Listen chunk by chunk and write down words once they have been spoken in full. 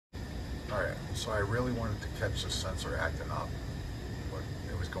Alright, so I really wanted to catch the sensor acting up. But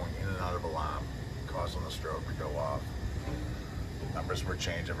it was going in and out of alarm, causing the strobe to go off. Numbers were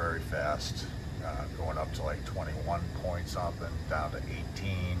changing very fast, going up to like 21 points up and down to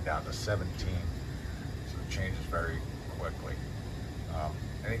 18, down to 17. So it changes very quickly.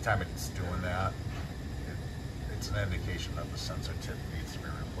 Anytime it's doing that, it's an indication that the sensor tip needs to be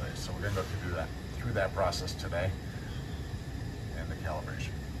replaced. So we're going to go through that process today and the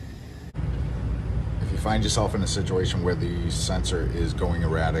calibration. If you find yourself in a situation where the sensor is going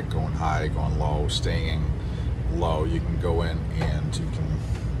erratic, going high, going low, staying low, you can go in and you can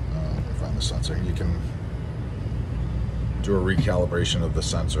let me find the sensor. You can do a recalibration of the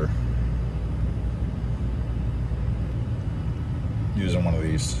sensor using one of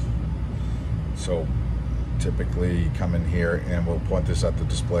these. So typically you come in here and we'll point this at the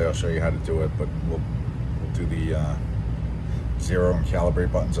display. I'll show you how to do it, but we'll do the zero and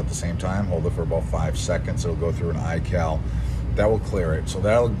calibrate buttons at the same time. Hold it for about 5 seconds. It'll go through an iCal. That will clear it. So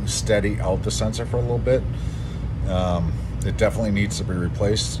that'll steady out the sensor for a little bit. It definitely needs to be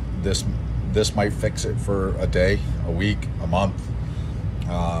replaced. This might fix it for a day, a week, a month.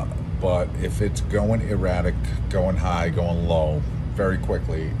 But if it's going erratic, going high, going low, very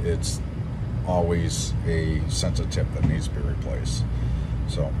quickly, it's always a sensor tip that needs to be replaced.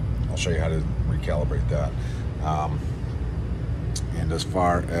 So I'll show you how to recalibrate that. And as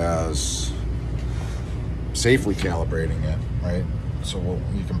far as safely calibrating it, right? So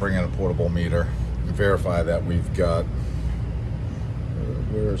you can bring in a portable meter and verify that we've got,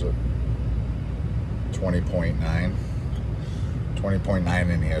 where is it? 20.9. 20.9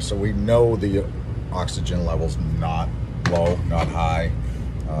 in here. So we know the oxygen level's not low, not high.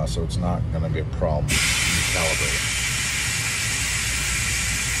 So it's not going to be a problem when you calibrate it.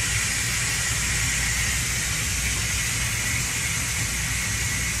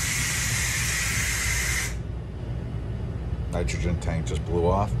 Nitrogen tank just blew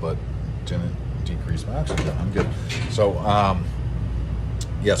off, but didn't decrease my oxygen. I'm good. So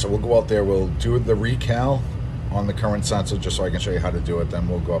yeah, so we'll go out there, we'll do the recal on the current sensor just so I can show you how to do it. Then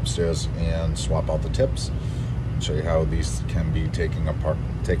we'll go upstairs and swap out the tips and show you how these can be taken apart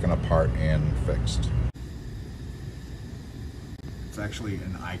and fixed. It's actually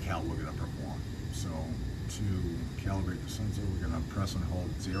an iCal we're going to perform. So to calibrate the sensor, we're going to press and hold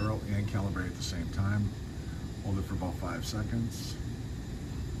 0 and calibrate at the same time. Hold it for about 5 seconds.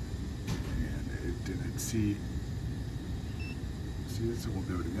 And it didn't see it, so we'll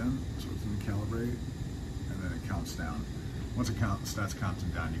do it again. So it's going to calibrate, and then it counts down. Once it starts counting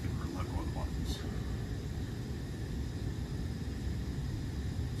down, you can let go of the buttons.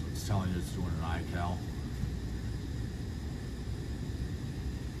 So it's telling you it's doing an iCal.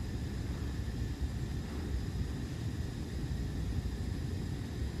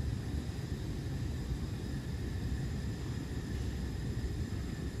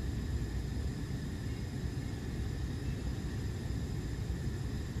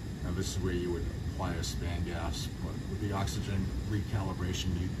 This is where you would apply a span gas, but with the oxygen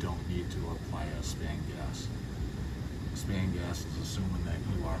recalibration, you don't need to apply a span gas. Span gas is assuming that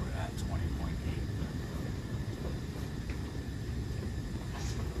you are at 20.8.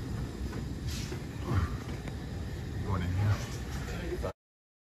 Going in here.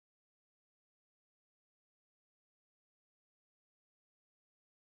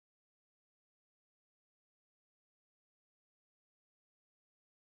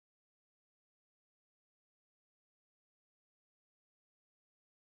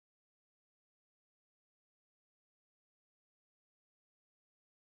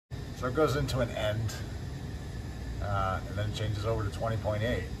 So it goes into an end, and then it changes over to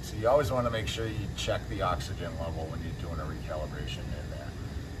 20.8. So you always want to make sure you check the oxygen level when you're doing a recalibration in there.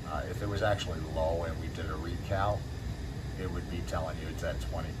 If it was actually low and we did a recal, it would be telling you it's at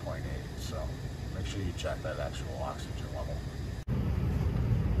 20.8. So make sure you check that actual oxygen level.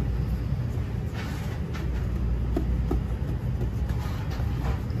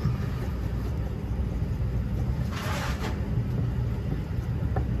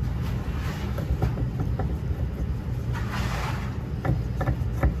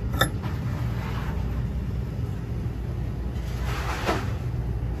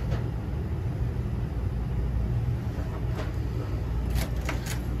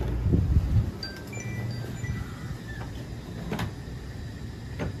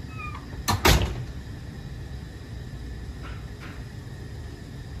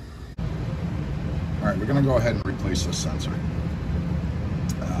 All right, we're going to go ahead and replace this sensor.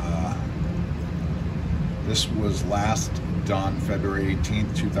 This was last done February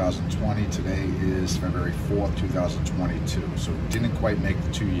 18th, 2020. Today is February 4th, 2022. So it didn't quite make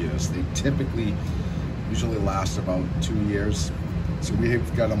the 2 years. They typically usually last about 2 years. So we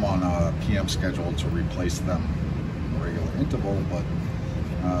have got them on a PM schedule to replace them in a regular interval, but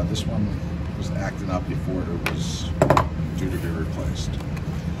this one was acting up before it was due to be replaced.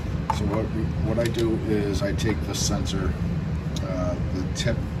 So what I do is I take the sensor, the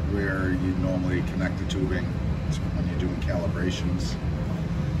tip where you normally connect the tubing when you're doing calibrations,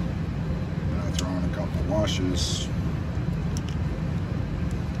 and I throw in a couple of washers.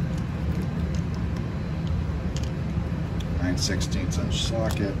 Nine 16th inch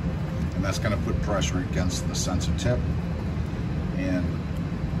socket, and that's going to put pressure against the sensor tip, and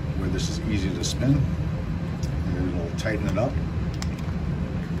where this is easy to spin, it'll tighten it up.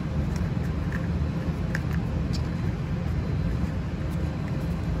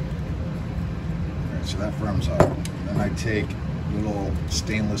 So that firms up. Then I take little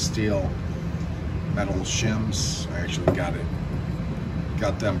stainless steel metal shims. I actually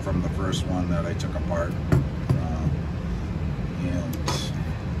got them from the first one that I took apart, and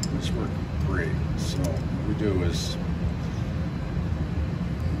this worked great. So what we do is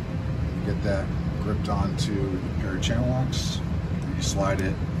you get that gripped onto a pair of channel locks, and you slide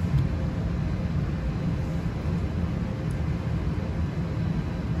it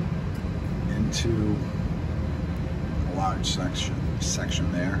into a large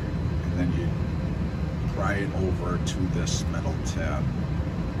section there, and then you pry it over to this metal tab.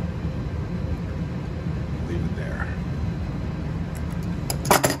 Leave it there.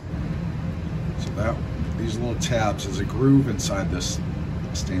 So these little tabs, there's a groove inside this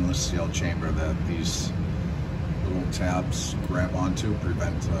stainless steel chamber that these little tabs grab onto,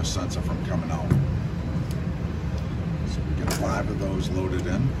 prevent the sensor from coming out. So we get 5 of those loaded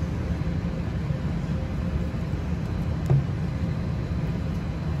in.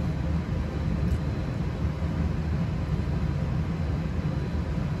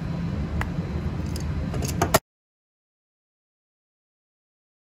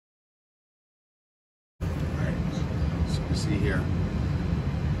 See here,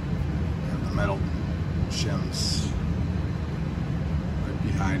 and the metal shims right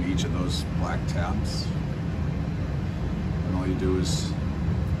behind each of those black tabs, and all you do is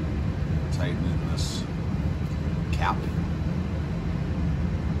tighten in this cap.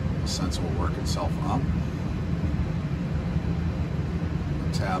 The sensor will work itself up.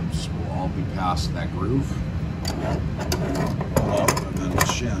 The tabs will all be past that groove, and then the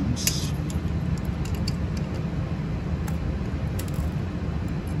shims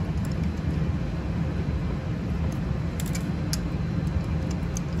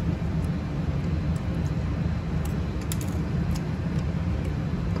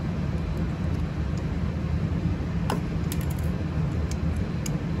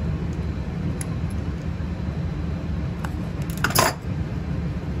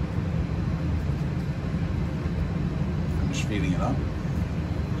feeding it up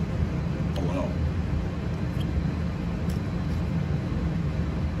below.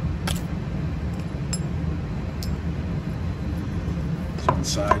 So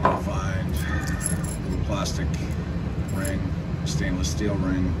inside you'll find a little plastic ring, stainless steel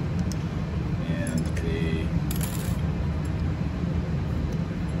ring, and a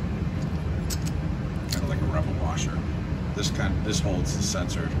kind of like a rubber washer. This holds the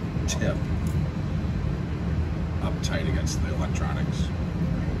sensor tip up tight against the electronics.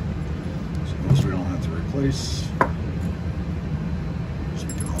 So those we don't have to replace. So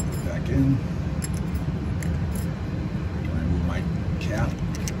we can all put back in. I remove my cap.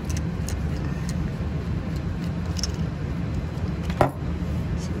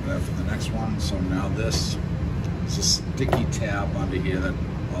 So that for the next one. So now this is a sticky tab under here that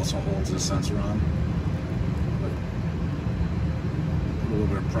also holds the sensor on. Put a little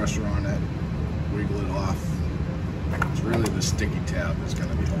bit of pressure on it, wiggle it off. It's really the sticky tab that's going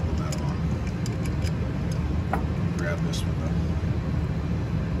to be holding that on. Grab this with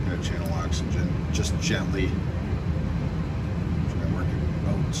the channel locks and just gently try to work it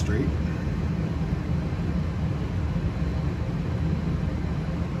out straight.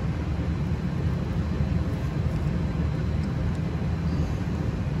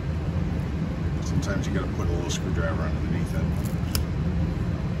 Sometimes you got to put a little screwdriver underneath it.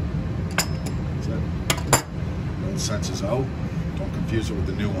 That's it. The old sensor's out. Don't confuse it with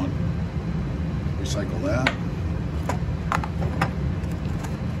the new one. Recycle that.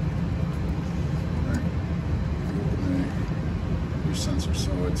 Alright. Open the new sensor.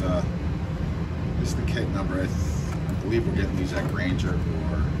 So it's this is the kit number. I believe we're getting these at Granger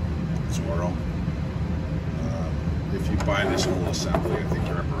or Zorro. if you buy this whole assembly, I think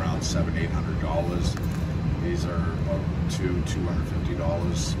you're up around $700–800. These are about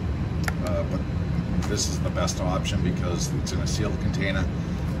 $250. But this is the best option because it's in a sealed container.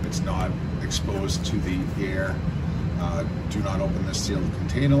 It's not exposed to the air. Do not open this sealed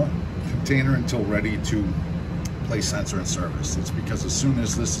container until ready to place sensor in service. It's because as soon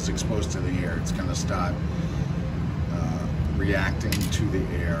as this is exposed to the air, it's going to start reacting to the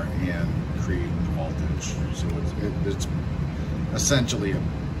air and creating voltage. So it's essentially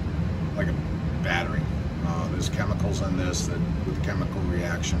like a battery. There's chemicals in this that, with chemical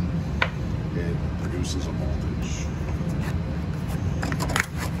reaction, it produces a voltage.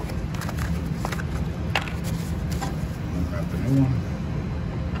 Unwrap the new one.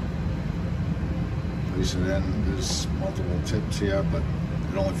 Place it in. There's multiple tips here, but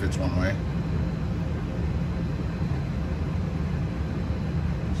it only fits one way.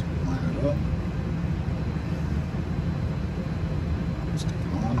 So line it up. Stick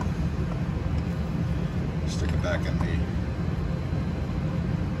it on. Stick it back in the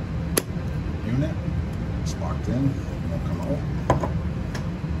unit. It's locked in. It won't come out.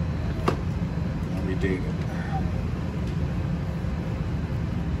 And we date it.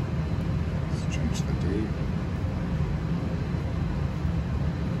 Let's change the date.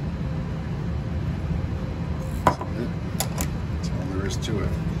 That's all there is to it.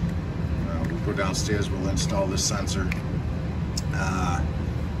 We'll go downstairs. We'll install this sensor.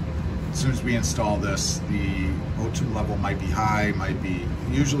 As soon as we install this, the O2 level might be high,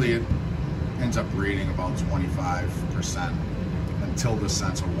 usually it ends up reading about 25% until the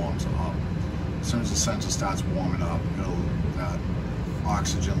sensor warms up. As soon as the sensor starts warming up, that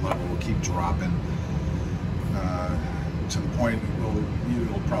oxygen level will keep dropping to the point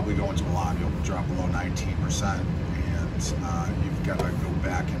you'll probably go into alarm. You'll drop below 19%, and you've got to go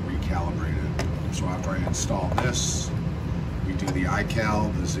back and recalibrate it. So after I install this, we do the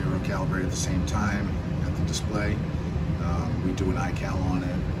iCal, the zero calibrate at the same time at the display. We do an iCal on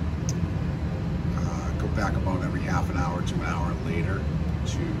it. Go back about every half an hour to an hour later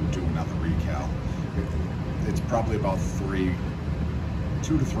to do another recal. It's probably about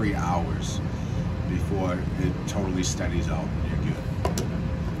 2 to 3 hours before it totally steadies out and you're good.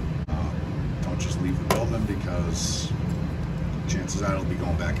 Don't just leave the building because chances are it'll be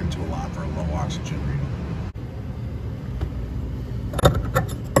going back into alarm for a low oxygen reading.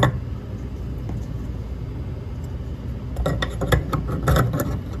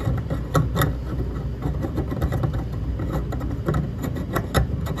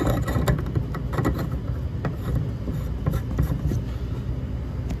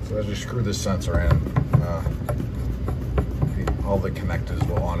 So as you screw this sensor in, all the connectors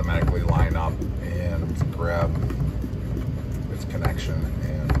will automatically line up and grab its connection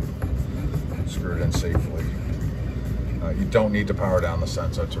and screw it in safely. You don't need to power down the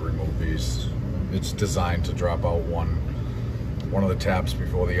sensor to remove these. It's designed to drop out one of the taps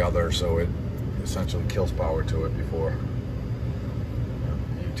before the other, so it essentially kills power to it before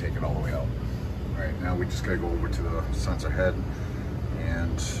you take it all the way out. All right, now we just gotta go over to the sensor head,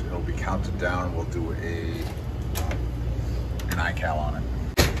 and it'll be counted down. We'll do an iCal on it.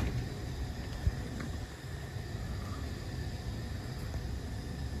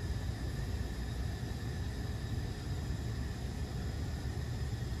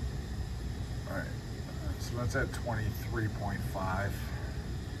 So that's at 23.5.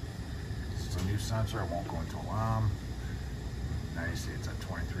 This is a new sensor, it won't go into alarm. Now you see it's at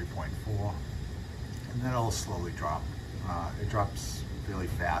 23.4. And then it'll slowly drop. It drops really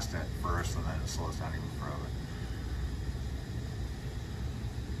fast at first and then it slows down even further.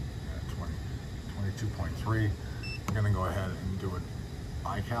 At 22.3. I'm gonna go ahead and do an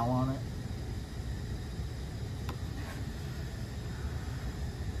iCal on it.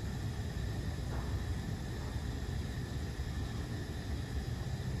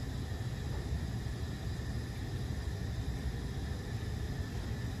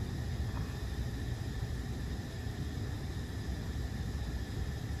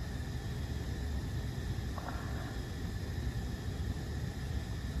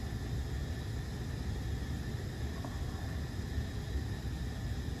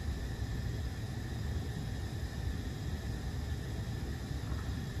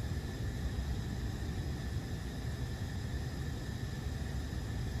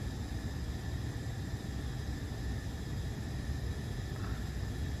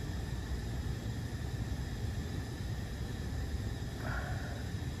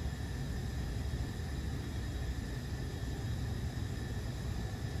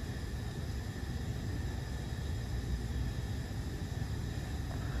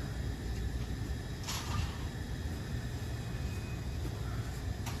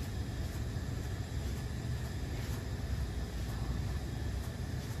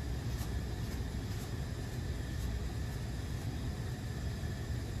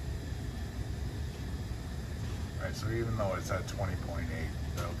 Alright, so even though it's at 20.8,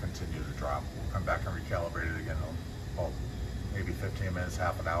 it'll continue to drop. We'll come back and recalibrate it again in, well, maybe 15 minutes,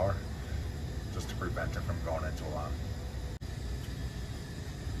 half an hour, just to prevent it from going into alarm.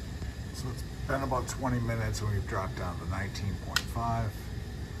 So it's been about 20 minutes and we've dropped down to 19.5.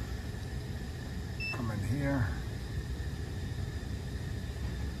 Come in here,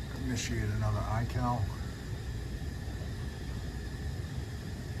 initiate another iCal.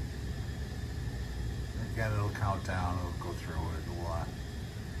 Again, it'll count down, it'll go through it,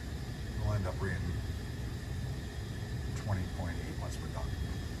 we'll end up reading 20.8 once we're done.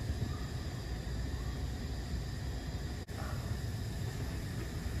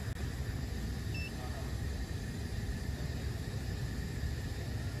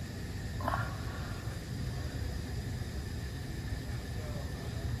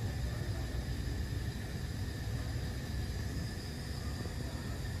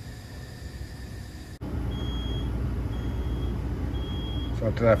 So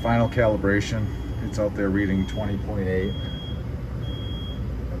up to that final calibration, it's out there reading 20.8.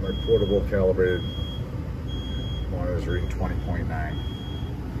 And my portable calibrated monitor is reading 20.9.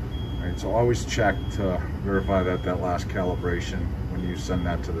 Alright, so always check to verify that that last calibration, when you send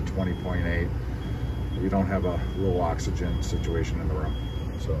that to the 20.8, you don't have a low oxygen situation in the room.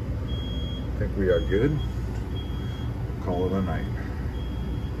 So I think we are good. We'll call it a night.